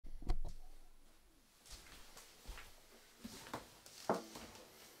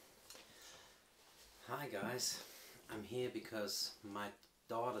guys, I'm here because my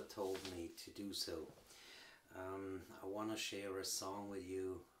daughter told me to do so. I want to share a song with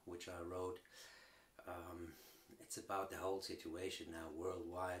you which I wrote. It's about the whole situation now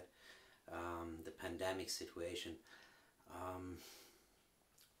worldwide, the pandemic situation.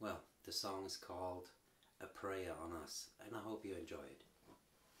 Well, the song is called A Prayer on Us, and I hope you enjoy it.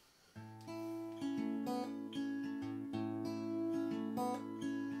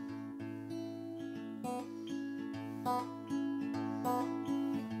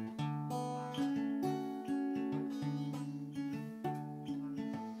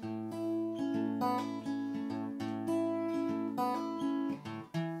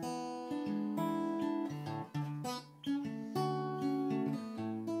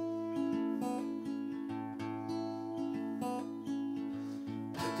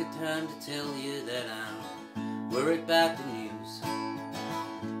 Took the time to tell you that I'm worried about the news.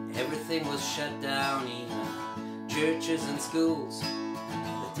 Everything was shut down, even churches and schools.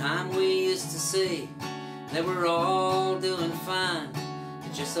 The time we used to say that we're all doing fine,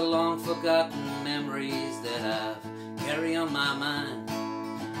 it's just the long forgotten memories that I've carry on my mind.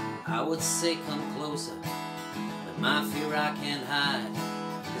 I would say come closer, but my fear I can't hide,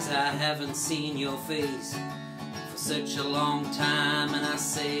 'cause I haven't seen your face for such a long time, and I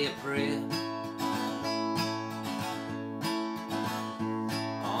say a prayer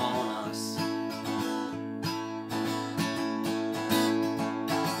on us.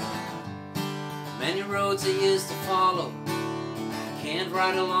 Many roads I used to follow, I can't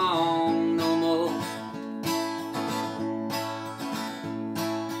ride along no more.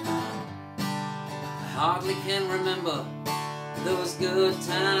 I hardly can remember those good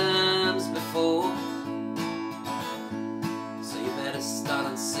times before. So you better start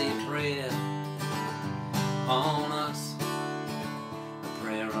and say a prayer on us, a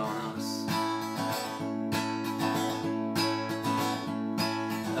prayer on us,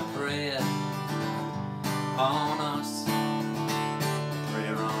 a prayer on us, a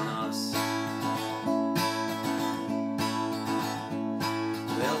prayer on us.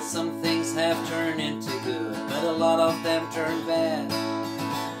 Well, some things have turned into good, but a lot of them turn bad.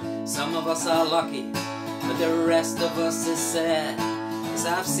 Some of us are lucky, but the rest of us is sad. 'Cause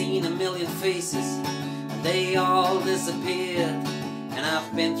I've seen a million faces, and they all disappeared. And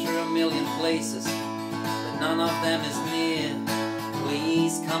I've been through a million places, but none of them is near.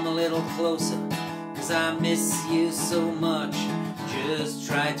 Please come a little closer, 'cause I miss you so much. Just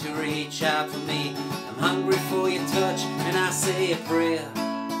try to reach out for me. I'm hungry for your touch, and I say a prayer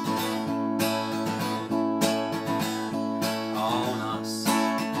on us.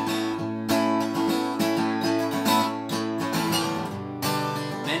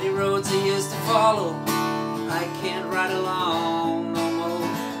 Many roads I used to follow, I can't ride along no more.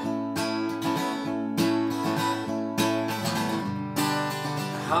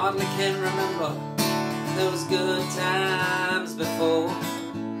 I hardly can remember those good times before.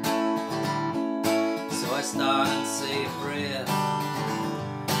 So I start and say a prayer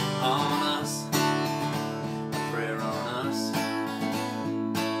on us.